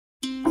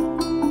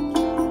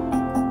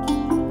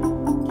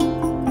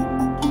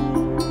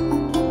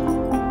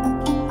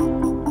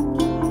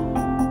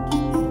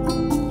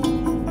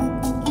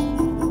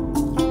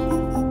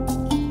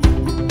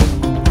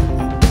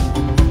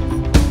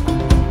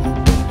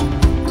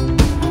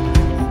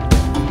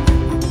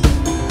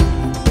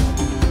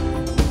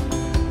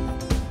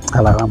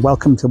Hello and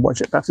welcome to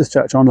Watch It Baptist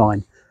Church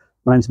Online.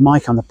 My name's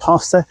Mike, I'm the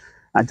pastor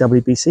at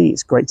WBC.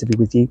 It's great to be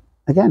with you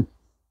again.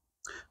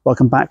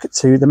 Welcome back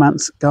to the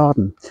Manse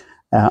Garden.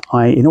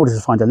 In order to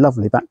find a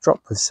lovely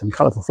backdrop with some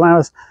colourful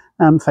flowers,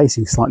 I'm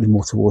facing slightly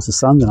more towards the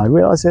sun than I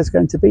realised there's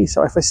going to be,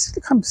 so if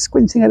I'm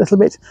squinting a little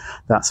bit,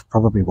 that's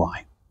probably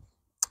why.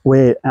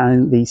 We're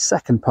in the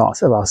second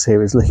part of our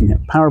series looking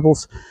at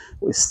parables.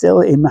 We're still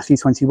in Matthew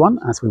 21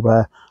 as we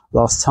were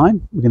last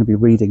time. We're going to be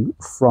reading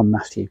from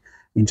Matthew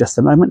in just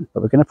a moment,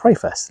 but we're going to pray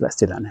first. Let's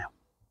do that now.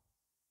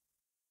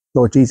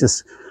 Lord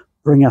Jesus,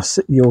 bring us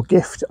your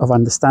gift of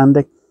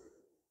understanding,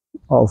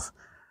 of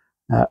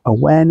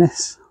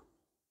awareness.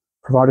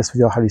 Provide us with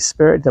your Holy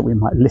Spirit that we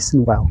might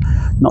listen well,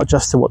 not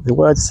just to what the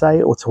words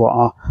say or to what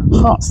our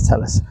hearts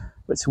tell us,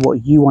 but to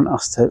what you want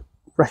us to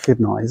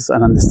recognise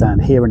and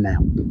understand here and now.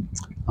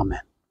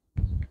 Amen.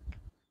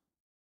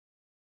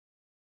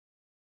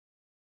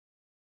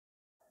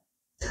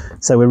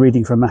 So we're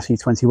reading from Matthew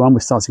 21, we're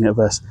starting at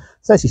verse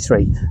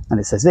 33, and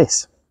it says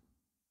this.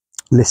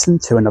 Listen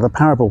to another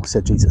parable,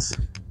 said Jesus.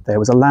 There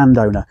was a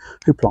landowner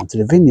who planted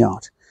a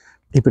vineyard.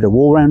 He put a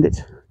wall around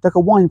it, dug a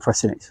wine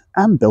press in it,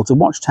 and built a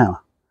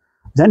watchtower.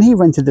 Then he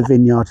rented the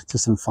vineyard to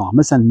some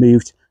farmers and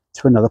moved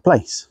to another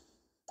place.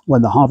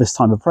 When the harvest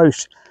time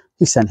approached,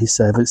 he sent his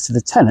servants to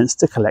the tenants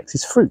to collect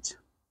his fruit.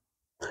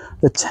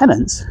 The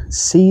tenants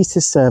seized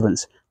his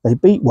servants. They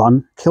beat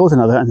one, killed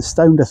another, and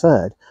stoned a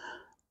third.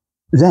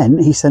 Then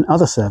he sent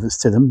other servants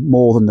to them,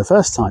 more than the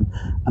first time,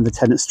 and the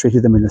tenants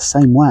treated them in the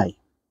same way.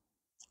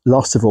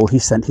 Last of all, he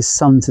sent his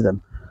son to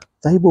them.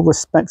 They will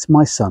respect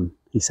my son,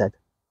 he said.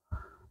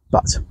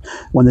 But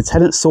when the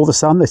tenants saw the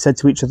son, they said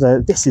to each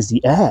other, this is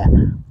the heir.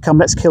 Come,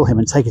 let's kill him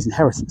and take his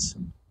inheritance.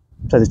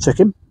 So they took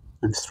him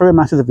and threw him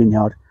out of the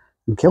vineyard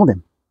and killed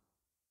him.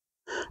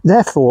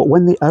 Therefore,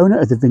 when the owner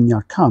of the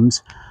vineyard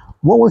comes,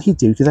 what will he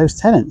do to those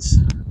tenants?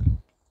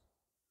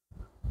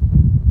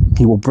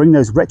 He will bring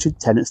those wretched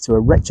tenants to a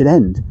wretched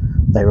end,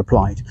 they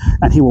replied,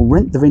 and he will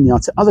rent the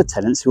vineyard to other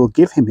tenants who will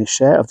give him his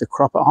share of the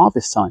crop at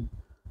harvest time.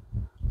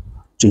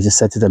 Jesus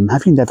said to them,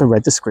 have you never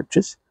read the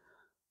scriptures?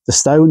 The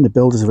stone the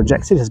builders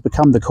rejected has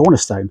become the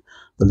cornerstone.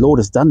 The Lord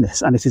has done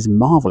this, and it is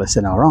marvellous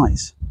in our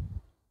eyes.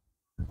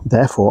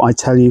 Therefore, I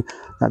tell you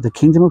that the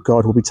kingdom of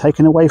God will be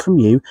taken away from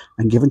you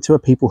and given to a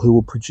people who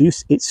will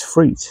produce its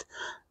fruit.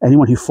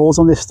 Anyone who falls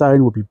on this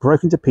stone will be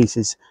broken to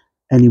pieces.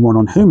 Anyone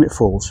on whom it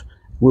falls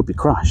will be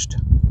crushed.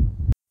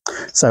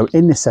 So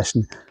in this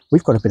session,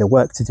 we've got a bit of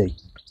work to do.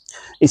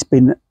 It's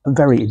been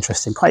very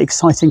interesting, quite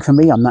exciting for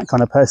me. I'm that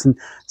kind of person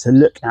to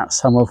look at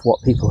some of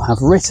what people have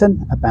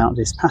written about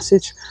this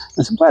passage,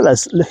 as well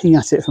as looking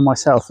at it for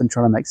myself and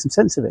trying to make some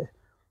sense of it.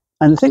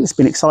 And the thing that's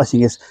been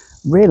exciting is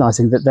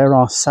realising that there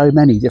are so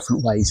many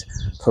different ways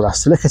for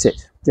us to look at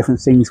it, different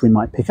things we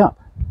might pick up.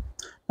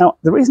 Now,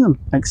 the reason I'm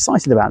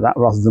excited about that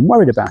rather than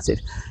worried about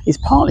it is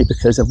partly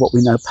because of what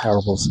we know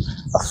parables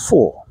are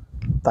for.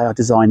 They are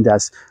designed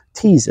as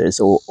teasers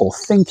or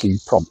thinking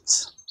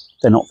prompts.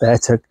 They're not there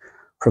to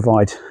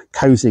provide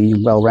cosy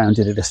and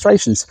well-rounded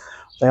illustrations.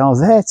 They are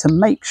there to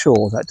make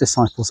sure that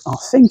disciples are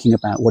thinking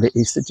about what it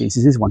is that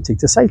Jesus is wanting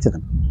to say to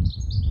them.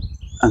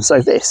 And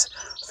so this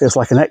feels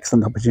like an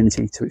excellent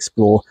opportunity to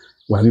explore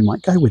where we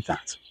might go with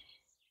that.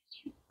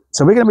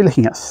 So we're going to be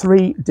looking at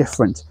three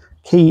different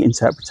key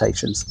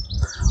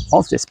interpretations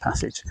of this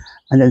passage,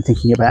 and then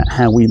thinking about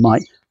how we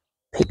might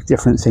pick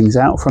different things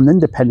out from them,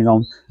 depending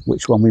on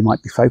which one we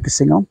might be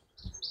focusing on.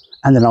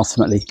 And then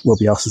ultimately, we'll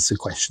be asking some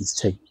questions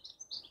too.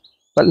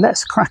 But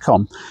let's crack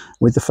on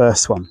with the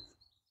first one.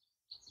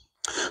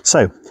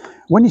 So,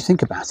 when you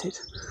think about it,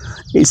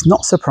 it's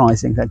not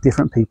surprising that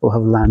different people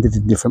have landed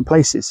in different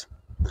places.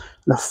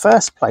 The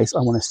first place I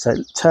want us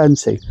to turn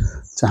to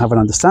have an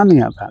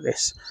understanding about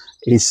this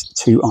is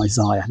to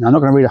Isaiah. Now, I'm not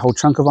going to read a whole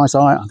chunk of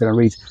Isaiah. I'm going to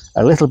read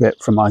a little bit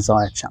from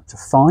Isaiah chapter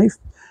 5.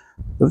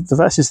 The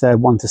verses there,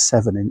 1 to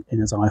 7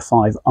 in Isaiah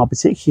 5, are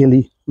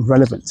particularly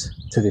relevant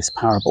to this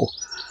parable,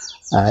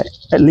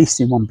 at least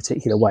in one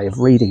particular way of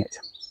reading it.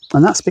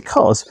 And that's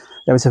because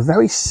there is a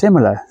very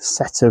similar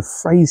set of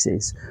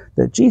phrases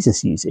that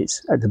Jesus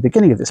uses at the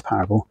beginning of this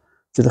parable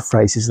to the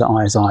phrases that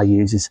Isaiah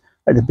uses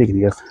at the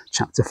beginning of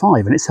chapter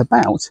 5. And it's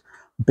about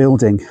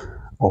building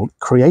or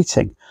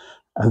creating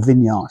a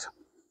vineyard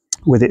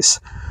with its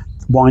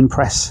wine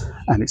press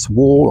and its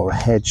wall or a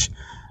hedge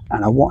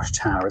and a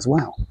watchtower as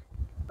well.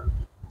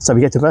 So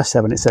we get to verse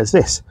 7, it says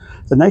this,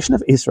 the nation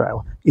of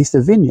Israel is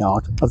the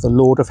vineyard of the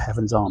Lord of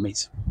heaven's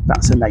armies.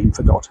 That's a name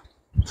for God.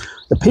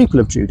 The people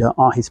of Judah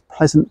are his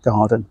pleasant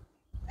garden.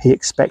 He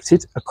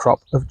expected a crop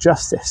of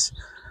justice,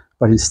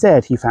 but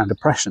instead he found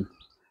oppression.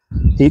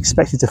 He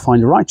expected to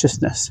find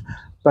righteousness,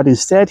 but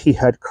instead he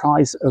heard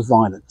cries of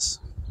violence.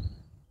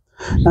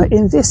 Now,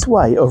 in this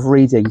way of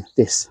reading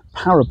this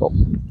parable,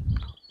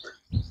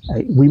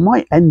 we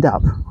might end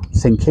up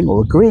thinking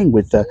or agreeing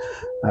with the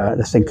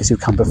thinkers who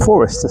come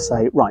before us to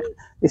say, right,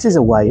 this is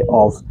a way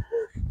of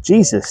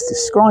Jesus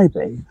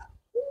describing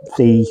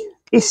the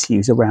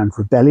issues around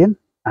rebellion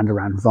and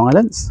around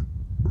violence.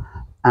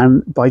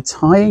 And by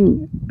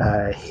tying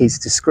his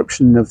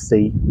description of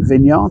the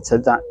vineyard to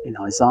that in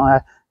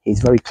Isaiah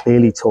He's very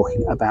clearly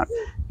talking about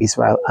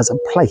Israel as a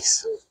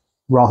place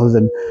rather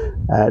than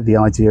the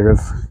idea of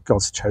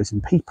God's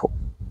chosen people.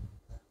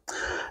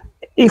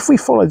 If we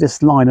follow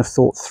this line of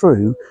thought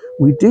through,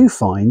 we do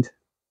find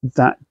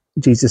that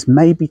Jesus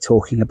may be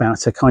talking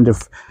about a kind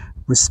of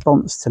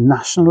response to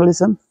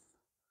nationalism.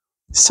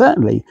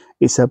 Certainly,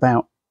 it's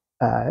about,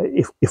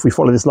 if we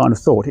follow this line of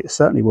thought, it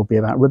certainly will be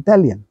about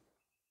rebellion.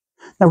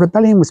 Now,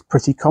 rebellion was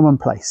pretty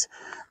commonplace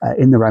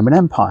in the Roman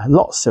Empire.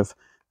 Lots of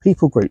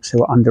people groups who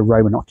were under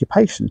Roman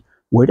occupation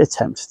would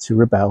attempt to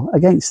rebel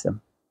against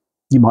them.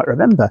 You might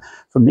remember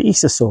from the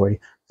Easter story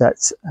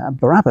that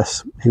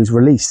Barabbas, who's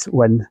released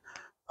when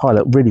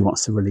Pilate really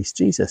wants to release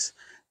Jesus,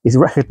 is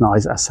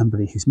recognised as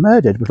somebody who's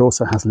murdered but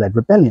also has led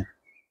rebellion.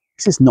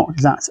 This is not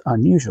that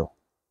unusual.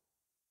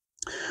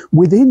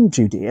 Within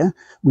Judea,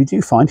 we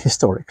do find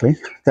historically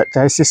that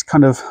there's this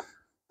kind of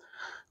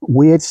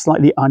weird,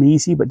 slightly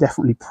uneasy, but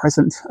definitely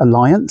present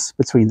alliance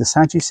between the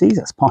Sadducees,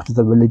 that's part of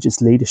the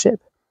religious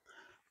leadership,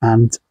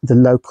 and the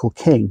local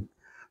king,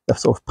 the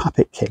sort of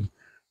puppet king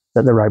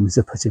that the Romans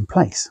have put in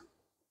place.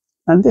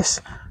 And this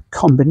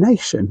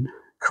combination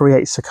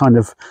creates a kind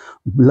of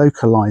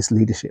localized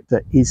leadership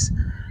that is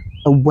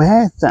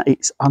aware that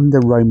it's under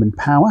Roman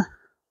power,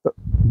 but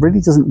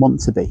really doesn't want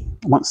to be,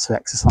 wants to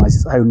exercise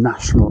its own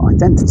national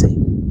identity.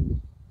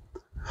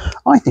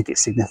 I think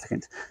it's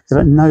significant that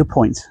at no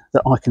point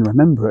that I can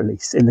remember, at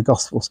least in the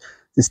Gospels,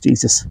 does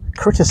Jesus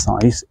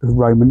criticise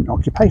Roman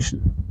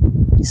occupation.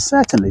 He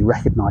certainly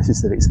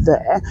recognises that it's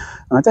there,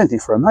 and I don't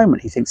think for a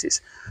moment he thinks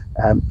it's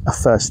a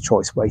first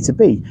choice way to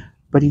be,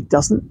 but he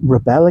doesn't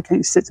rebel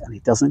against it and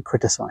he doesn't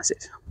criticise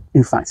it.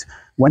 In fact,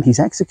 when he's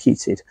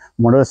executed,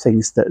 one of the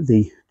things that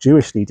the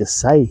Jewish leaders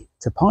say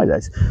to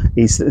Pilate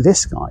is that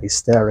this guy is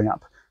stirring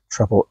up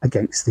trouble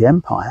against the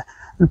empire,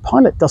 and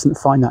Pilate doesn't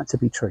find that to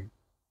be true.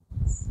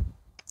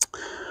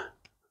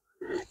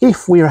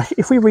 If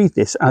we read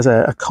this as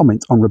a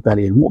comment on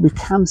rebellion, what we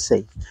can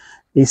see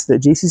is that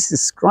Jesus is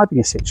describing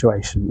a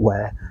situation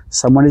where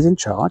someone is in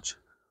charge,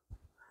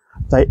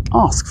 they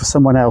ask for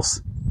someone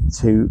else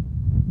to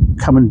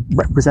come and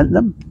represent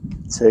them,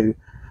 to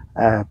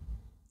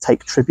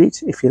take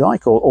tribute, if you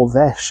like, or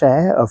their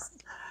share of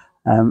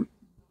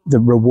the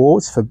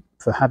rewards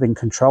for having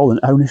control and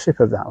ownership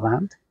of that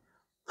land.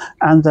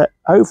 And that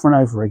over and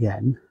over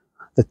again,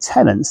 the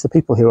tenants, the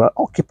people who are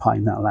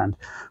occupying that land,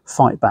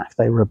 fight back,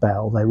 they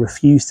rebel, they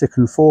refuse to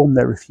conform,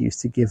 they refuse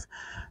to give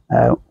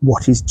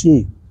what is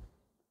due.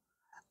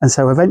 And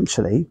so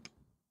eventually,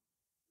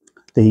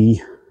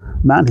 the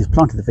man who's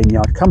planted the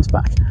vineyard comes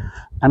back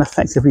and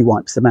effectively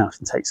wipes them out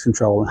and takes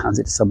control and hands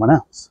it to someone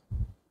else.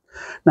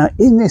 Now,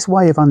 in this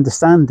way of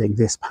understanding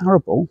this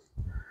parable,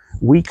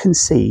 we can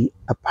see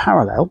a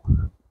parallel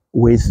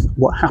with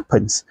what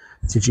happens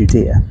to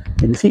Judea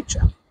in the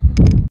future.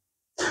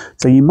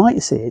 So you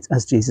might see it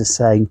as Jesus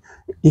saying,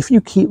 if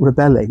you keep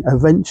rebelling,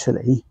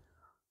 eventually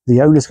the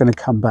owner's going to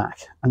come back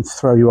and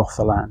throw you off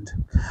the land.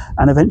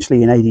 And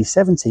eventually in AD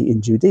 70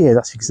 in Judea,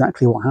 that's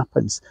exactly what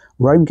happens.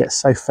 Rome gets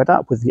so fed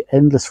up with the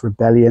endless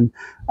rebellion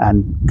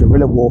and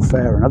guerrilla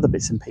warfare and other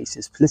bits and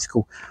pieces,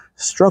 political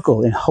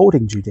struggle in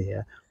holding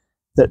Judea,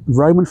 that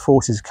Roman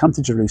forces come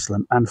to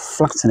Jerusalem and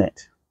flatten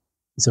it.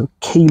 It's a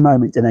key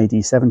moment in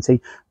AD 70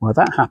 where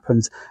that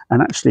happens,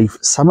 and actually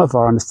some of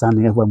our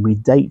understanding of when we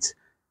date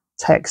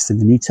texts in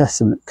the New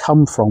Testament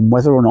come from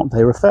whether or not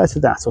they refer to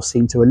that or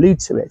seem to allude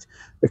to it,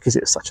 because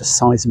it's such a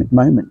seismic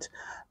moment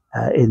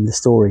in the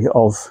story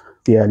of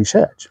the early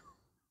church.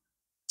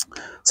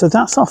 So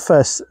that's our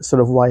first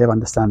sort of way of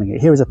understanding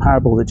it. Here is a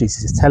parable that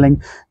Jesus is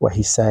telling where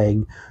he's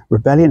saying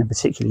rebellion, and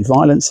particularly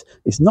violence,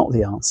 is not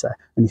the answer.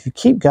 And if you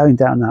keep going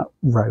down that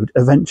road,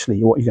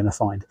 eventually what you're going to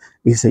find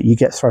is that you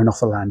get thrown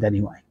off the land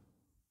anyway.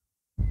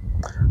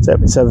 So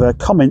it's a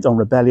comment on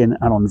rebellion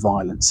and on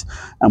violence.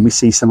 And we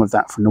see some of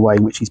that from the way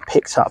in which he's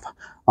picked up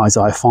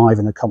Isaiah 5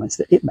 and the comments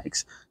that it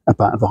makes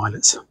about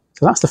violence.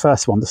 So that's the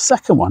first one. The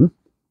second one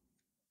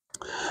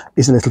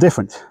is a little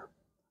different.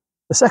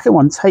 The second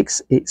one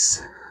takes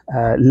its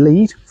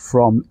lead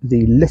from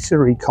the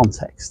literary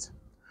context.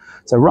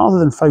 So rather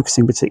than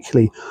focusing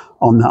particularly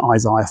on the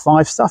Isaiah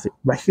 5 stuff, it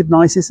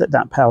recognises that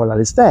that parallel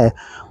is there,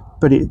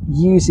 but it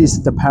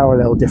uses the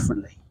parallel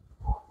differently.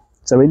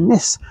 So in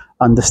this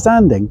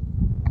understanding,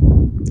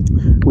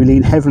 we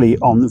lean heavily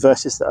on the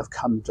verses that have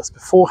come just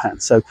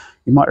beforehand. So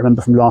you might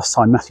remember from last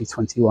time, Matthew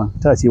 21,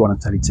 31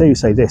 and 32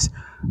 say this.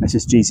 This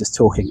is Jesus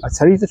talking. I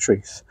tell you the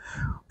truth,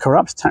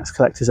 corrupt tax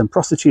collectors and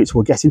prostitutes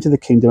will get into the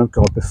kingdom of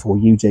God before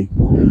you do.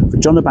 For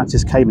John the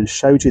Baptist came and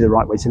showed you the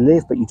right way to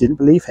live, but you didn't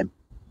believe him,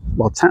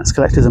 while tax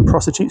collectors and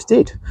prostitutes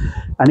did.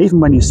 And even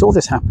when you saw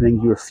this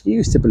happening, you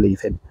refused to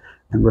believe him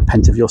and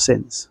repent of your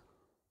sins.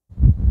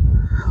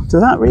 So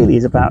that really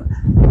is about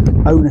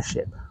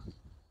ownership.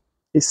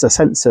 It's a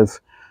sense of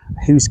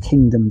whose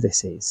kingdom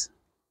this is.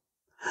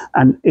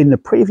 And in the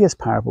previous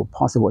parable,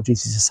 part of what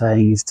Jesus is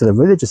saying is to the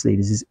religious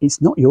leaders is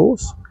it's not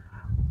yours.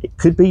 It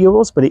could be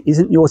yours, but it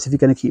isn't yours if you're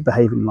going to keep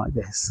behaving like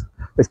this.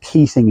 The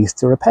key thing is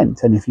to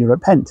repent. And if you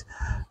repent,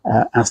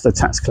 as the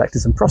tax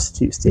collectors and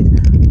prostitutes did,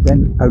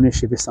 then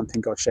ownership is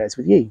something God shares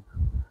with you.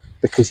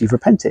 because you've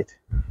repented,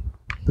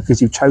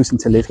 because you've chosen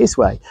to live his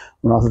way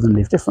rather than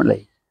live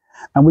differently.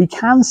 And we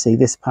can see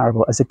this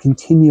parable as a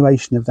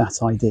continuation of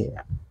that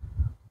idea.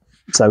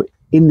 So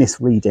in this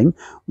reading,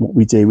 what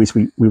we do is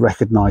we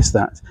recognise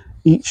that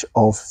each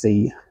of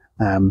the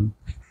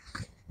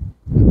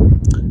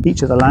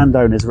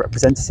landowners'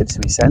 representatives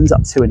who he sends,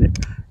 up to and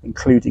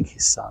including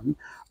his son,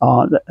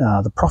 are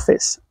the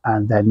prophets,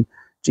 and then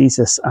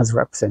Jesus as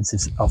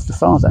representatives of the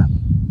Father.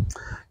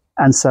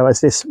 And so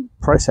as this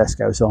process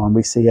goes on,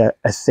 we see a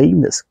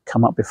theme that's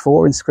come up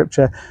before in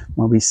Scripture,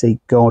 where we see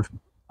God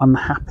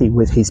unhappy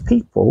with his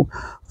people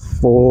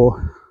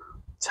for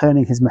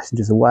turning his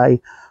messengers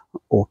away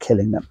or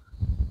killing them.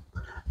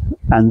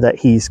 And that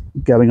he's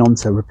going on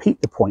to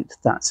repeat the point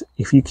that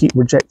if you keep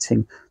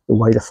rejecting the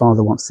way the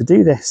Father wants to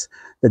do this,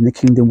 then the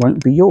kingdom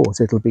won't be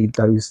yours. It'll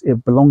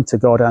belong to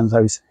God and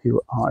those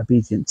who are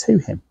obedient to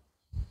him.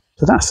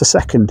 So that's the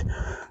second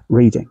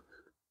reading.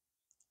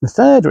 The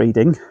third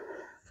reading,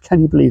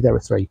 can you believe there are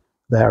three?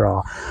 There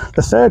are.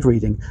 The third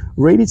reading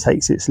really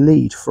takes its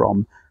lead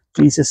from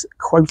Jesus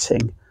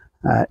quoting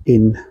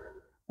in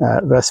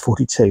verse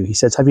 42. He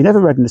says, "Have you never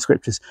read in the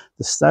scriptures,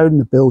 the stone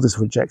the builders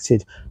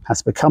rejected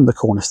has become the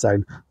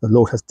cornerstone. The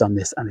Lord has done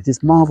this, and it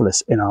is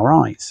marvellous in our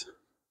eyes."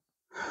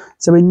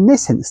 So in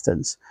this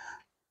instance,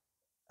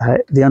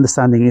 the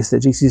understanding is that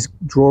Jesus is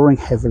drawing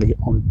heavily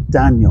on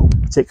Daniel,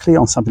 particularly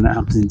on something that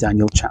happens in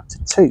Daniel chapter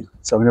 2.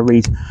 So I'm going to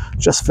read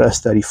just verse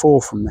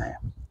 34 from there.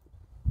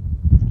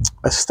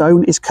 "A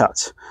stone is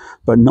cut,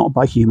 but not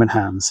by human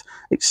hands.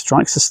 It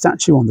strikes the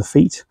statue on the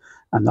feet,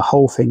 and the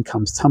whole thing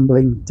comes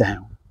tumbling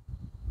down."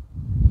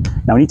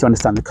 Now we need to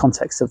understand the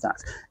context of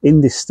that.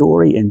 In this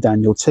story, in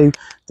Daniel 2,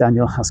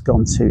 Daniel has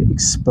gone to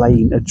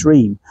explain a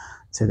dream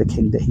to the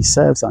king that he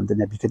serves under,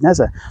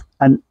 Nebuchadnezzar.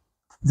 And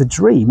the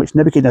dream, which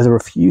Nebuchadnezzar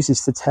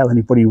refuses to tell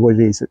anybody what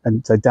it is,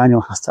 and so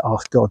Daniel has to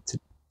ask God to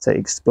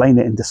explain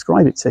it and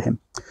describe it to him.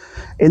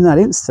 In that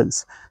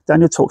instance,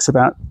 Daniel talks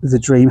about the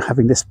dream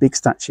having this big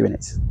statue in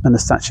it, and the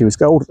statue is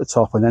gold at the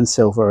top, and then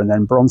silver, and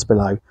then bronze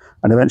below,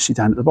 and eventually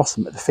down at the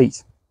bottom at the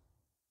feet.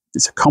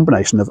 It's a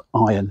combination of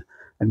iron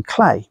and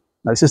clay.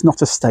 Now, this is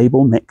not a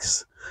stable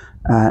mix,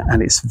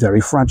 and it's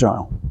very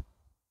fragile.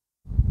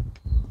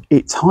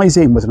 It ties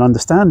in with an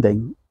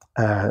understanding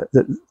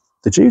that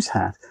the Jews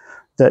had,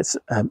 that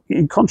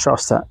in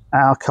contrast to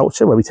our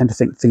culture, where we tend to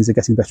think things are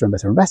getting better and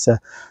better and better,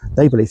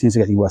 they believe things are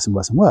getting worse and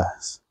worse and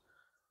worse.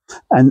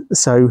 And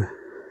so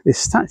this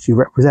statue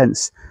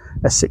represents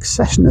a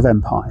succession of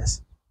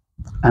empires,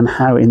 and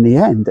how in the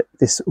end,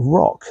 this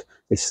rock,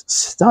 this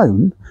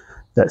stone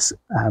that's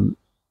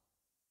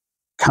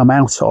come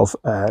out of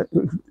kind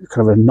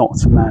of a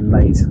not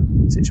man-made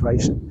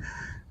situation,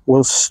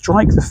 will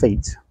strike the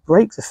feet,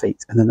 break the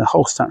feet, and then the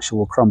whole statue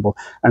will crumble.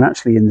 And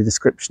actually in the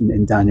description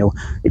in Daniel,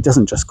 it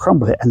doesn't just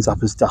crumble, it ends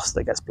up as dust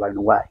that gets blown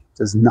away.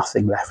 There's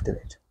nothing left of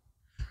it.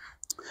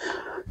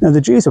 Now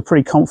the Jews are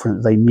pretty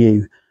confident they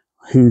knew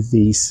who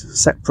these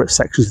separate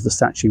sections of the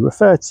statue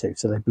referred to.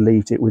 So they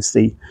believed it was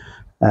the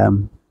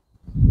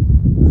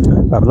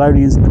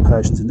Babylonians, the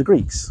Persians and the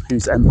Greeks,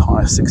 whose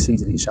empires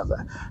succeeded each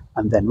other,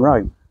 and then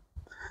Rome.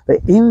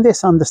 But in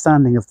this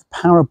understanding of the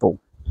parable,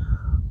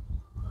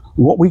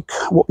 what we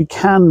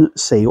can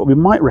see, what we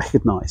might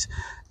recognise,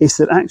 is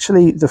that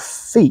actually the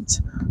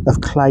feet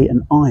of clay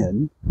and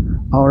iron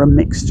are a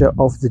mixture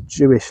of the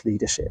Jewish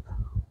leadership,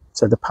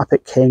 so the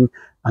puppet king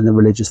and the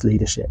religious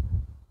leadership.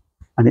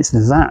 And it's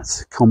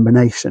that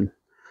combination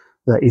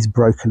that is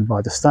broken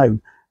by the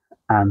stone,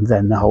 and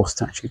then the whole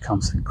statue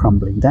comes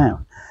crumbling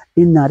down.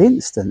 In that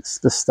instance,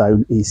 the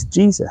stone is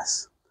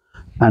Jesus.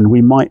 And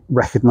we might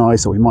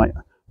recognise, or we might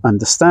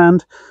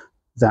understand,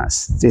 that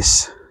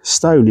this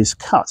stone is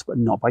cut, but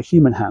not by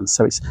human hands.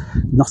 So it's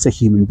not a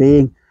human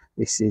being.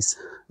 This is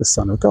the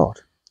Son of God.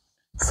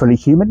 Fully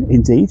human,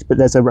 indeed, but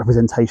there's a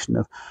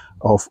representation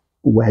of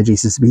where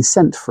Jesus has been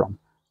sent from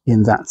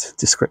in that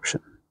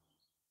description.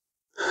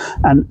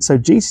 And so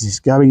Jesus is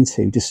going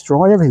to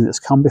destroy everything that's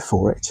come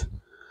before it,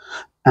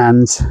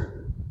 and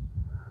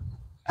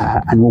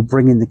will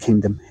bring in the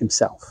kingdom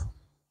himself.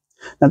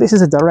 Now, this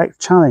is a direct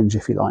challenge,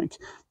 if you like,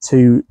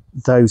 to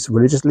those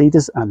religious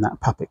leaders and that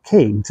puppet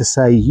king to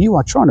say, you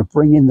are trying to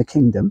bring in the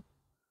kingdom,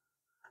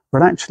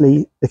 but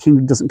actually the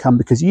kingdom doesn't come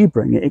because you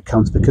bring it, it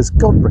comes because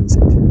God brings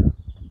it.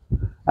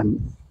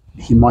 And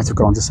he might have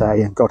gone on to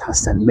say, and God has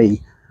sent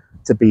me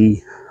to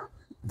be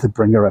the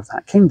bringer of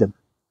that kingdom.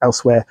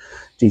 Elsewhere,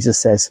 Jesus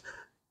says,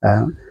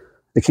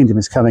 the kingdom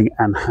is coming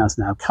and has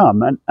now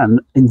come, and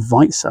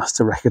invites us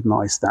to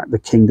recognize that the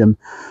kingdom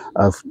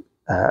of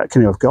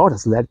God,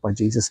 as led by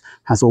Jesus,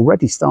 has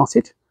already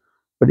started,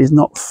 but is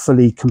not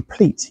fully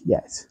complete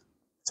yet.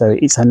 So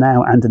it's a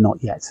now and a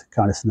not yet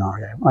kind of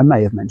scenario. I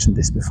may have mentioned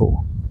this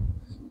before.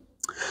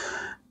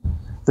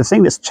 The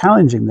thing that's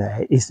challenging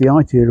there is the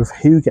idea of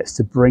who gets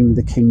to bring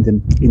the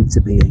kingdom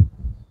into being.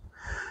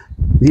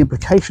 The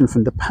implication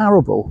from the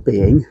parable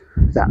being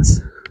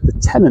that the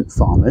tenant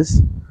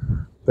farmers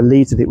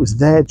believed that it was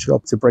their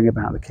job to bring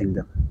about the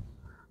kingdom,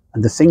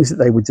 and the things that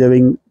they were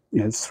doing,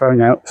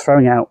 throwing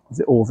out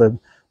all the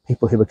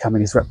people who were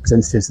coming as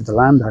representatives of the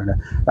landowner,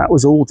 that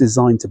was all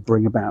designed to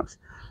bring about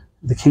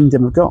the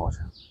kingdom of God.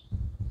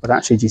 But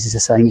actually Jesus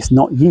is saying it's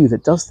not you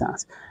that does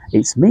that,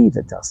 it's me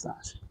that does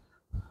that.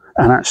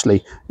 And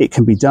actually it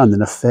can be done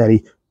in a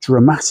fairly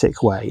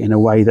dramatic way, in a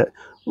way that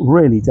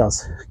really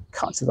does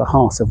cut to the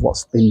heart of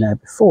what's been there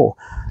before,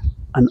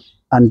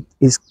 and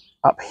is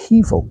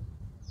upheaval,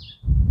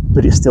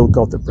 but it's still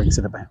God that brings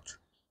it about.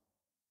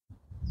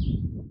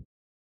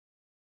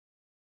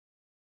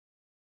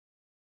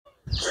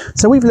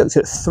 So we've looked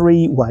at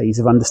 3 ways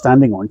of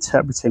understanding or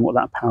interpreting what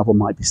that parable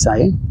might be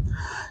saying.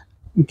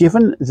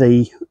 Given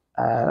the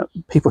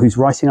people whose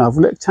writing I've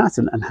looked at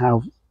and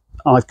how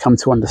I've come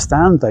to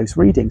understand those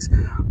readings,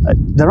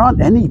 there aren't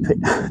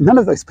none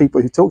of those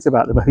people who talked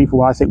about them are people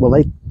where I think, well,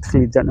 they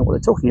clearly don't know what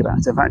they're talking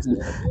about. In fact,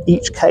 in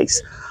each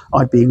case,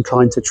 I'd be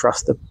inclined to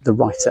trust the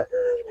writer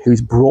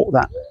who's brought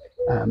that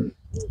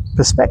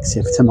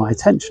perspective to my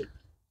attention.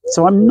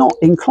 So I'm not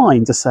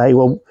inclined to say,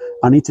 well,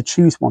 I need to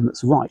choose one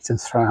that's right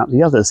and throw out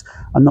the others.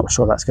 I'm not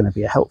sure that's going to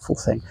be a helpful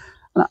thing.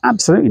 And I'm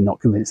absolutely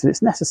not convinced that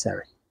it's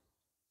necessary.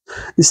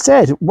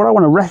 Instead, what I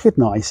want to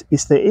recognise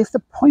is that if the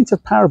point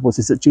of parables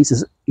is that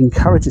Jesus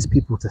encourages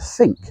people to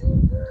think,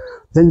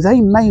 then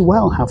they may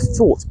well have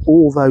thought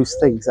all those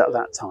things at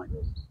that time.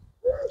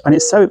 And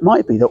it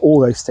might be that all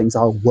those things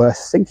are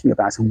worth thinking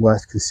about and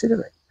worth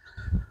considering.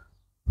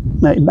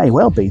 Now, it may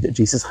well be that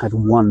Jesus had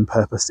one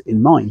purpose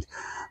in mind,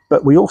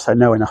 but we also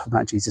know enough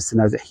about Jesus to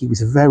know that he was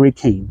very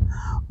keen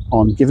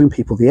on giving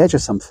people the edge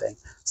of something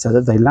so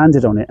that they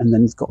landed on it and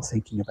then got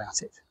thinking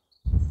about it.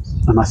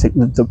 And I think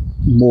that the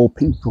more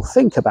people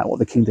think about what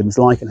the kingdom is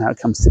like and how it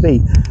comes to be,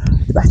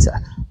 the better,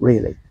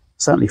 really,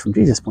 certainly from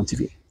Jesus' point of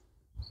view.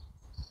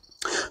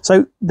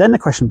 So then the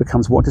question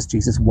becomes, what does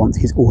Jesus want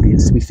his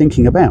audience to be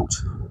thinking about?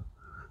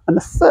 And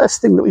the first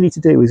thing that we need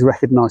to do is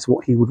recognise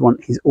what he would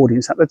want his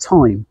audience at the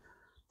time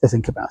to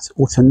think about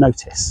or to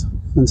notice.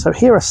 And so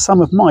here are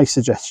some of my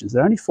suggestions.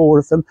 There are only 4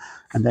 of them,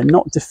 and they're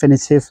not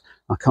definitive.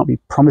 I can't be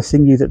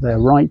promising you that they're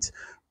right,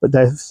 but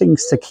they're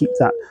things to keep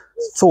that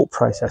thought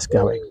process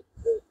going.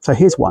 So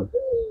here's one.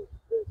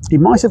 He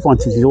might have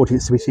wanted his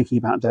audience to be thinking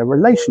about their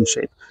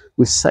relationship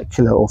with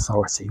secular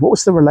authority. What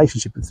was the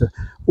relationship of the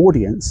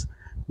audience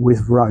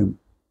with Rome?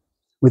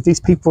 With these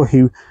people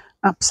who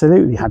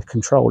absolutely had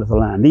control of the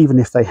land, even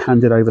if they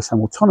handed over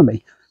some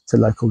autonomy to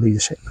local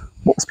leadership.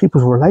 What was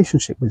people's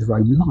relationship with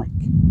Rome like?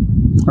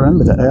 I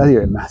remember that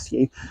earlier in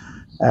Matthew,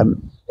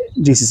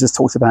 Jesus has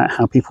talked about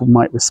how people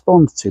might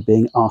respond to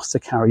being asked to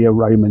carry a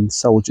Roman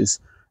soldier's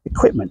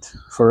equipment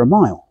for a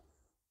mile.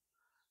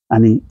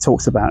 And he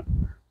talks about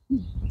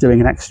doing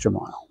an extra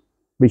mile.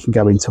 We can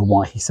go into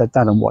why he said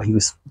that and what he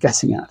was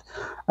getting at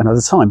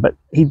another time. But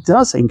he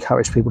does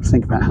encourage people to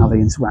think about how they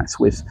interact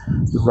with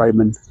the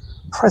Roman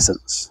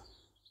presence.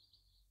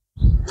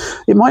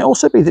 It might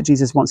also be that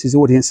Jesus wants his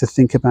audience to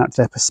think about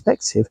their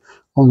perspective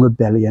on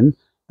rebellion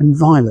and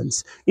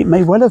violence. It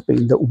may well have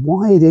been that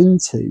wired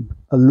into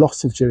a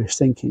lot of Jewish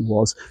thinking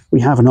was,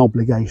 we have an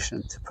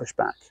obligation to push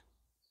back.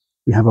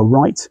 We have a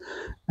right,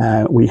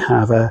 we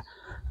have a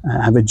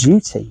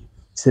duty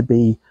to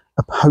be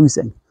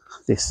opposing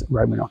this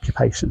Roman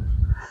occupation.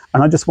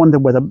 And I just wonder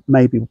whether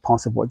maybe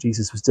part of what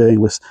Jesus was doing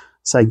was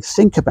saying,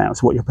 think about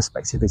what your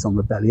perspective is on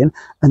rebellion,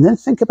 and then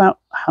think about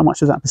how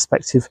much of that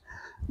perspective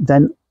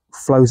then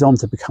flows on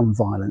to become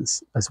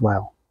violence as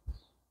well.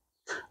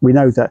 We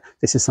know that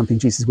this is something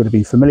Jesus would have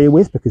been familiar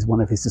with because one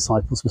of his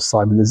disciples was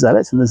Simon the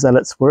Zealot, and the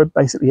Zealots were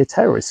basically a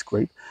terrorist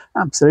group,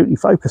 absolutely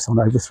focused on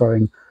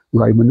overthrowing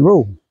Roman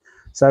rule.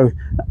 So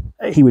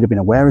he would have been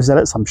aware of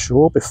Zealots, I'm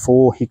sure,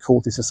 before he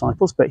called his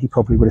disciples, but he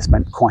probably would have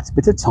spent quite a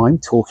bit of time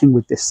talking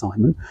with this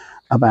Simon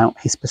about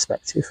his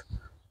perspective.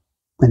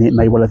 And it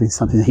may well have been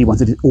something that he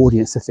wanted his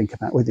audience to think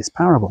about with this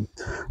parable.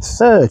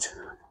 Third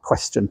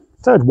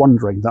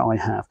wondering that I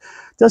have,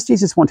 does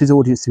Jesus want his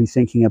audience to be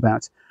thinking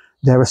about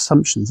their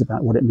assumptions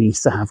about what it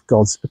means to have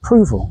God's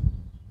approval?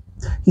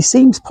 He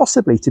seems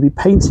possibly to be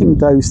painting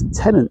those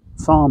tenant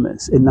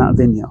farmers in that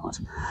vineyard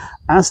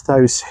as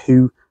those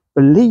who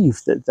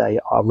believe that they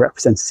are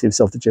representatives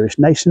of the Jewish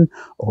nation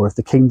or of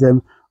the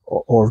kingdom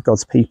or of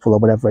God's people or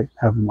whatever,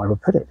 however you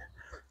might put it.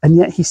 And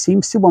yet he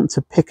seems to want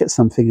to pick at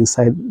something and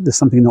say, there's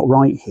something not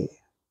right here.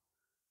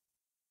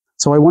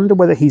 So I wonder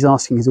whether he's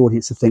asking his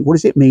audience to think, what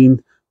does it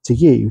mean to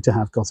you to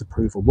have God's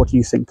approval? What do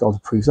you think God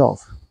approves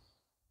of?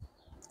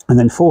 And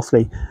then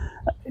fourthly,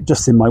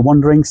 just in my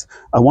wanderings,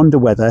 I wonder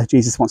whether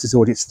Jesus wants his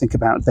audience to think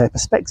about their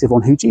perspective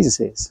on who Jesus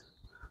is.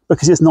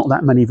 Because it's not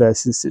that many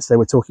verses since they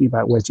were talking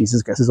about where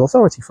Jesus gets his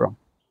authority from.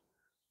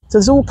 So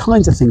there's all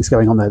kinds of things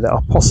going on there that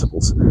are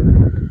possibles.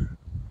 And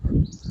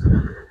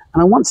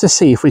I want to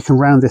see if we can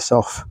round this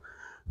off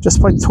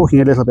just by talking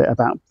a little bit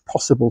about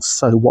possible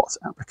so what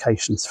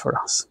applications for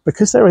us.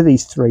 Because there are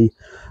these 3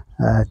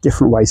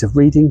 different ways of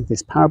reading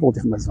this parable,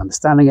 different ways of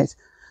understanding it,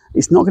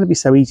 it's not going to be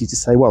so easy to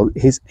say, well,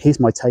 here's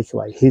my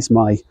takeaway,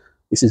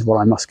 this is what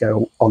I must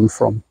go on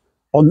from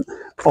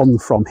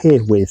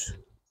here with.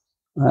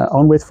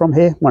 From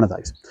here, one of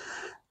those.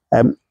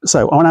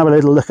 So I want to have a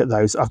little look at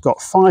those. I've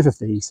got 5 of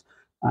these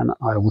and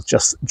I will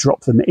just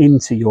drop them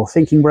into your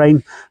thinking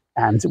brain,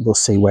 and we'll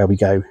see where we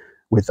go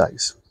with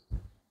those.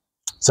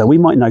 So we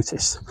might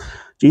notice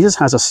Jesus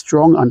has a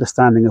strong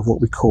understanding of what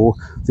we call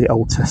the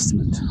Old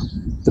Testament.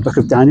 The book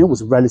of Daniel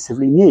was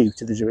relatively new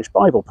to the Jewish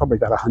Bible, probably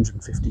about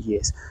 150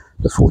 years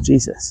before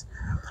Jesus.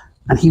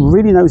 And he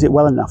really knows it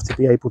well enough to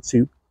be able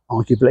to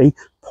arguably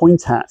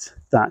point at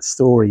that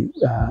story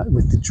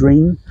with the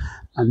dream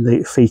and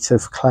the feet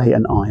of clay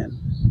and iron.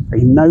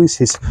 He knows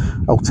his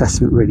Old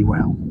Testament really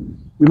well.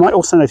 We might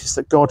also notice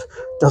that God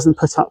doesn't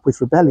put up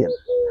with rebellion,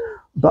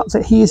 but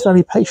that he is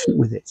very patient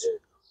with it.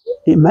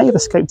 It may have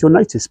escaped your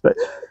notice, but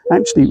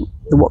actually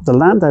what the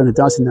landowner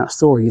does in that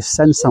story is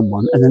send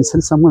someone and then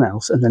send someone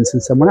else and then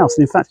send someone else.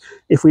 And in fact,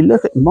 if we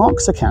look at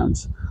Mark's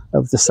account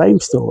of the same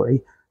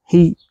story,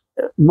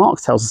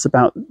 Mark tells us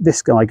about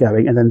this guy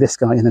going, and then this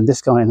guy, and then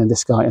this guy, and then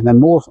this guy, and then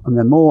more, and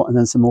then more, and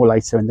then some more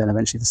later, and then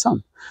eventually the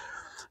son.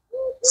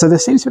 So there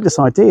seems to be this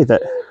idea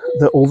that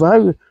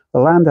although the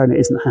landowner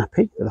isn't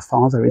happy, that the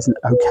father isn't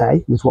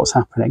okay with what's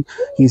happening,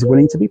 he's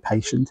willing to be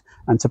patient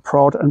and to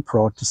prod and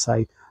prod to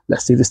say,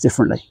 let's do this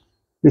differently.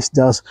 This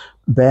does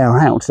bear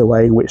out the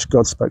way in which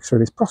God spoke through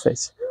his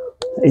prophets.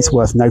 It's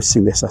worth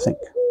noticing this, I think.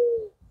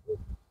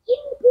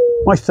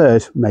 My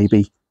third,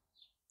 maybe,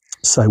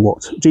 so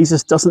what?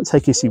 Jesus doesn't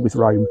take issue with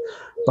Rome,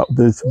 but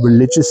with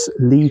religious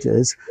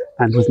leaders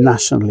and with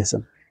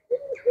nationalism.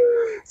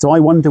 So I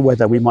wonder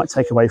whether we might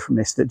take away from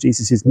this that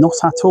Jesus is not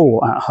at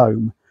all at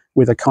home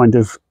with a kind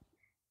of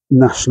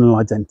national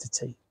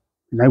identity.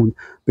 You know,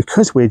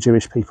 because we're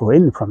Jewish people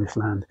in the Promised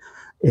Land,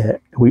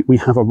 we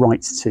have a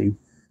right to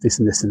this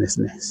and this and this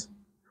and this.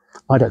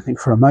 I don't think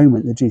for a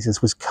moment that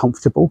Jesus was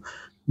comfortable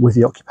with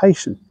the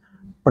occupation,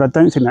 but I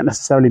don't think that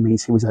necessarily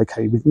means he was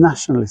okay with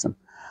nationalism.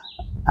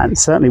 And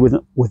certainly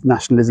with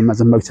nationalism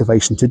as a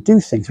motivation to do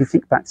things. We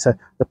think back to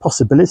the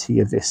possibility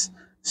of this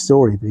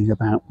story being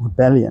about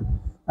rebellion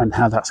and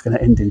how that's going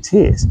to end in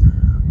tears.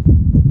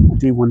 I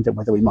do wonder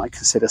whether we might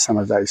consider some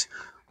of those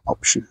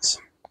options.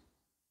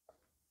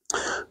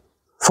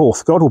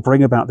 Fourth, God will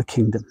bring about the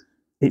kingdom.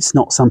 It's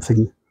not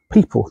something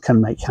people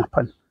can make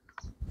happen.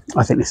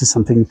 I think this is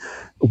something,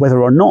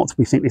 whether or not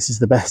we think this is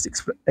the best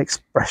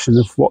expression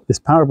of what this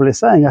parable is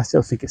saying, I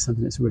still think it's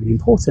something that's really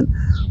important.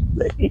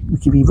 It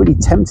can be really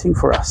tempting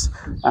for us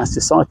as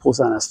disciples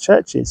and as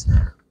churches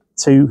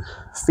to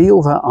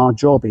feel that our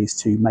job is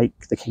to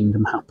make the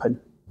kingdom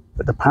happen.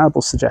 But the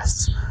parable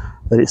suggests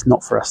that it's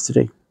not for us to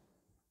do.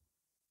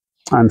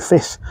 And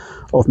fifth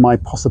of my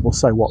possible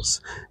so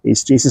whats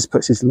is Jesus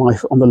puts his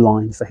life on the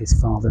line for his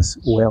Father's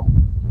will.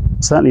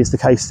 Certainly it's the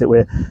case that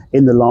we're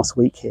in the last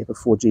week here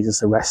before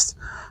Jesus' arrest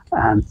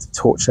and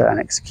torture and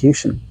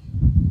execution.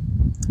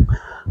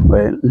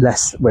 We're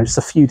just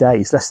a few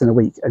days, less than a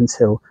week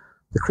until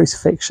the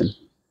crucifixion,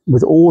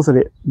 with all that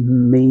it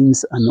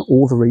means and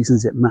all the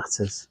reasons it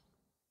matters.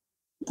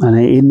 And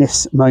in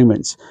this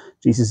moment,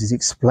 Jesus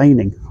is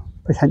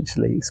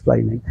potentially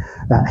explaining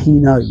that he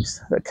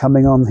knows that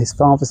coming on his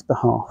Father's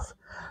behalf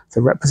to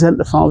represent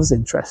the Father's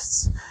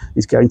interests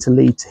is going to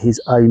lead to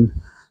his own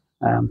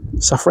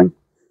suffering,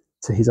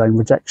 to his own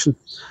rejection,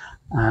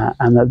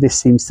 and that this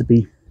seems to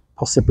be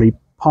possibly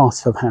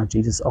part of how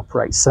Jesus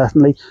operates.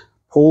 Certainly,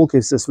 Paul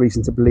gives us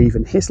reason to believe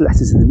in his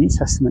letters in the New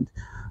Testament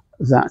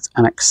that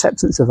an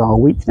acceptance of our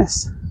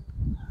weakness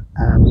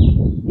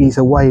is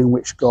a way in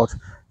which God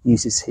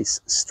uses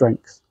his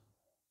strength.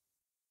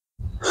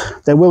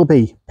 There will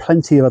be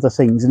plenty of other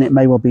things, and it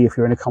may well be, if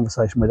you're in a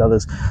conversation with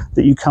others,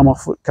 that you come up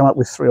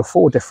with 3 or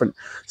 4 different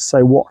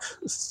so what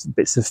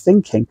bits of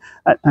thinking,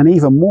 and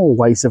even more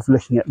ways of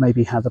looking at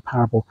maybe how the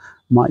parable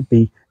might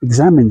be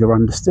examined or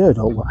understood,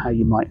 or how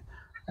you might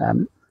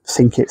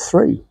think it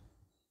through.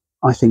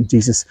 I think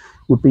Jesus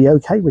would be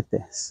okay with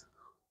this.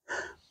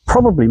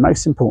 Probably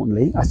most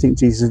importantly, I think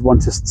Jesus would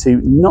want us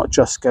to not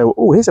just go,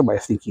 oh, here's a way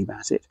of thinking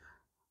about it,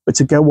 but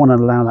to go on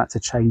and allow that to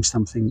change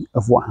something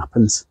of what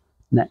happens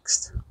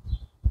next.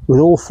 With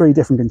all 3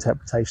 different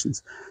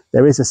interpretations,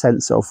 there is a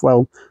sense of,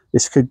 well,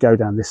 this could go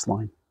down this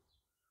line.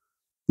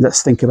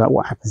 Let's think about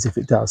what happens if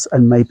it does,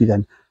 and maybe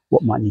then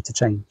what might need to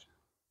change.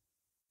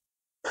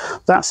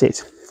 That's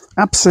it.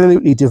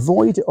 Absolutely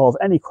devoid of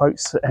any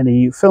quotes,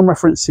 any film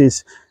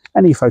references,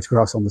 any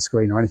photographs on the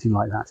screen or anything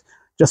like that,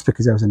 just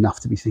because there was enough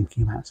to be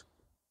thinking about.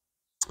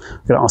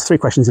 I'm going to ask 3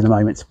 questions in a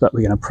moment, but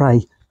we're going to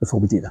pray before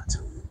we do that.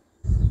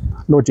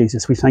 Lord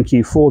Jesus, we thank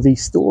you for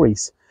these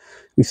stories.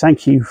 We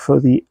thank you for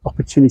the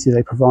opportunity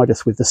they provide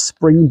us with, the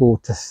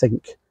springboard to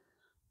think.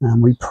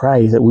 And we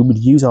pray that we would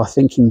use our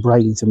thinking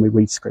brains when we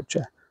read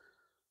scripture.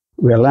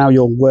 We allow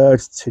your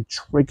word to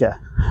trigger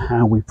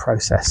how we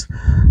process,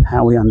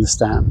 how we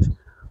understand.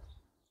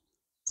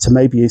 To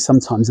maybe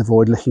sometimes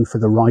avoid looking for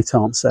the right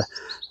answer,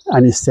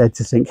 and instead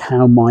to think,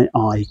 how might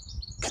I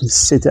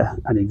consider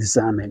and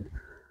examine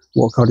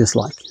what God is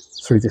like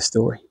through this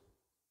story?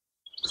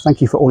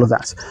 Thank you for all of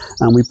that.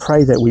 And we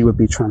pray that we would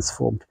be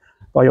transformed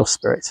by your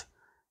Spirit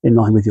in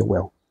line with your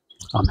will.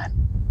 Amen.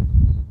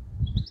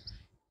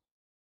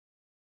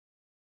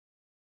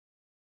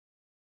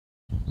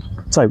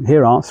 So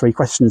here are 3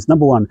 questions.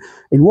 Number 1,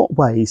 in what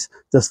ways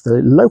does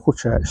the local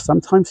church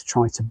sometimes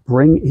try to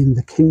bring in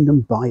the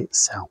kingdom by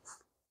itself?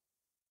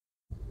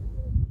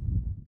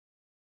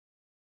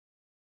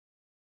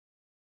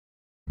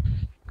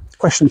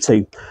 Question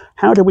 2,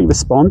 how do we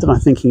respond? And I'm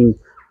thinking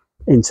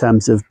in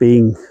terms of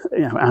being,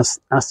 as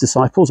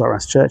disciples or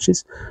as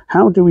churches,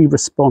 how do we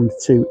respond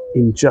to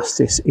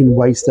injustice in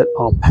ways that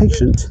are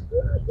patient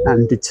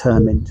and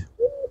determined?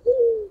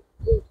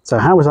 So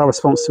how is our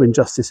response to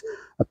injustice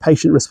a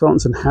patient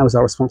response, and how is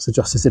our response to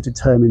justice a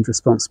determined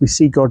response? We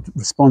see God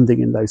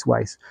responding in those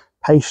ways.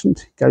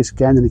 Patient, goes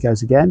again and it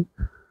goes again,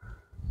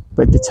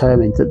 but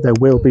determined that there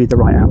will be the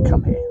right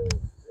outcome here.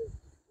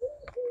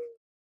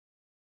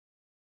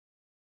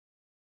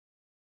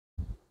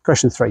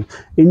 Question 3,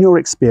 in your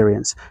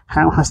experience,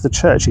 how has the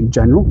church in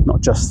general, not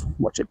just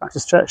Watchet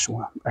Baptist Church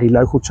or a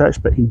local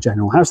church, but in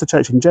general, how does the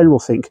church in general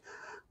think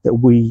that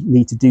we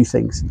need to do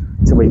things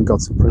to win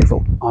God's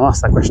approval? I'll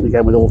ask that question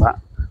again with all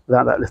that,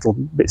 without that little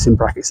bits in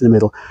brackets in the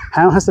middle.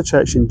 How has the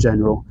church in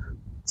general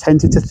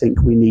tended to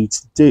think we need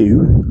to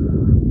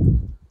do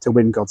to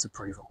win God's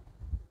approval?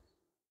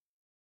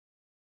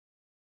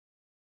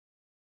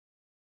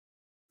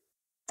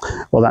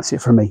 Well, that's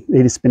it from me.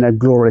 It has been a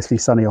gloriously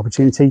sunny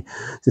opportunity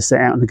to sit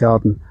out in the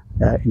garden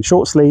in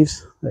short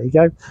sleeves, there you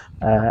go,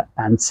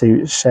 and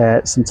to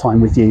share some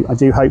time with you. I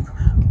do hope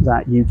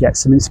that you get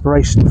some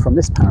inspiration from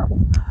this parable,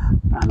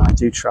 and I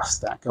do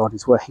trust that God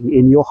is working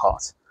in your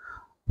heart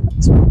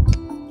as well.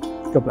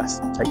 God bless.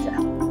 Take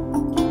care.